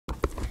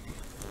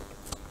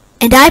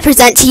And I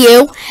present to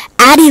you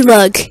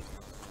Addylug,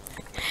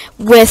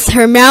 with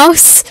her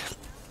mouse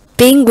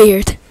being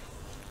weird.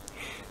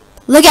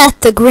 Look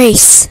at the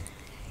grace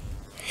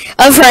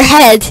of her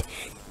head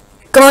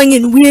going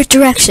in weird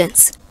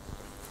directions.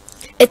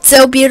 It's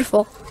so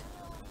beautiful.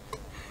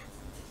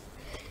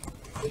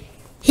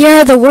 Here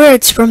are the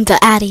words from the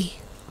Addy.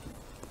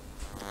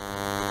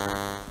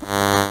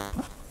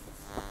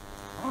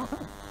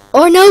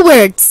 Or no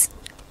words,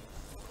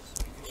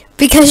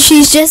 because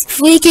she's just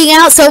freaking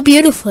out so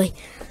beautifully.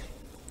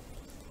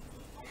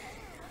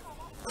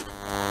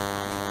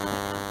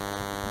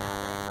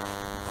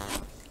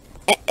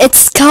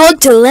 It's called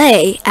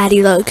delay,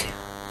 Addylug.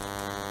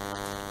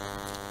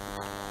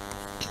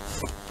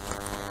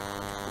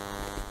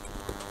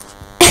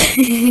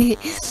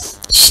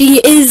 She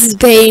is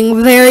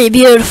being very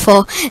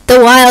beautiful. The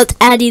Wild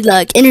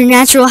Addylug in her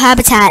natural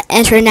habitat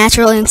and her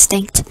natural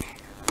instinct.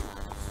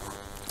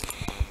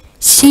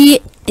 She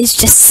is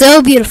just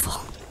so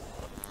beautiful.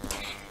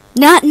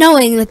 Not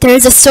knowing that there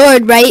is a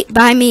sword right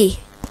by me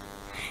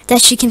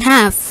that she can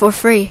have for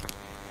free.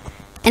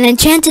 An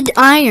enchanted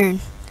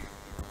iron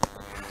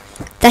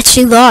that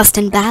she lost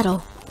in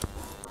battle.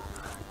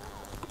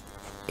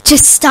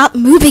 Just stop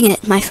moving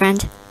it, my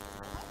friend.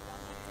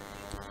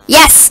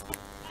 Yes!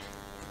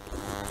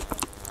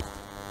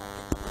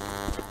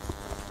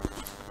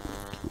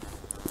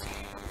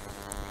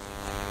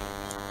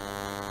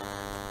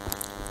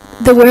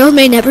 The world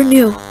may never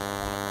know.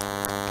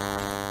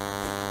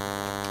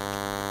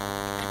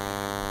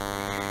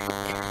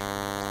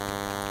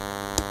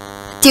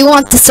 Do you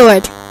want the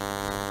sword?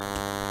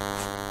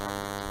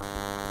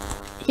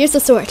 Here's the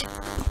sword.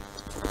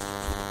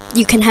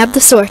 You can have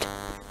the sword.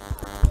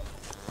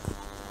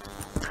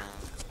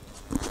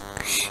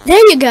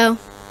 There you go.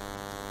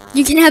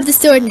 You can have the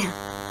sword now.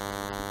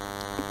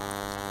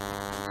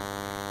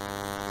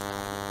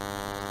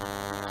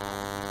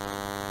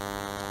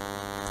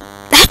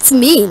 That's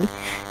mean.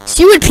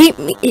 She would beat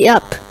me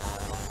up.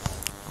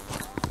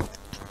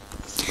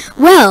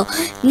 Well,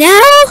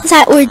 now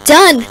that we're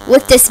done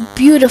with this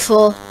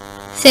beautiful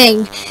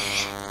thing,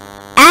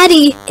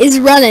 Addy is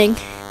running.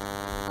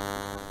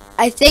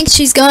 I think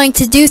she's going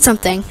to do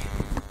something.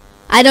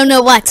 I don't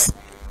know what.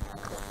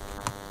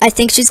 I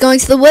think she's going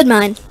to the wood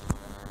mine.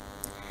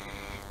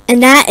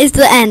 And that is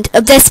the end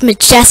of this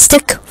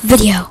majestic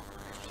video.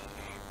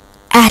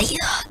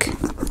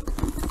 Addylug.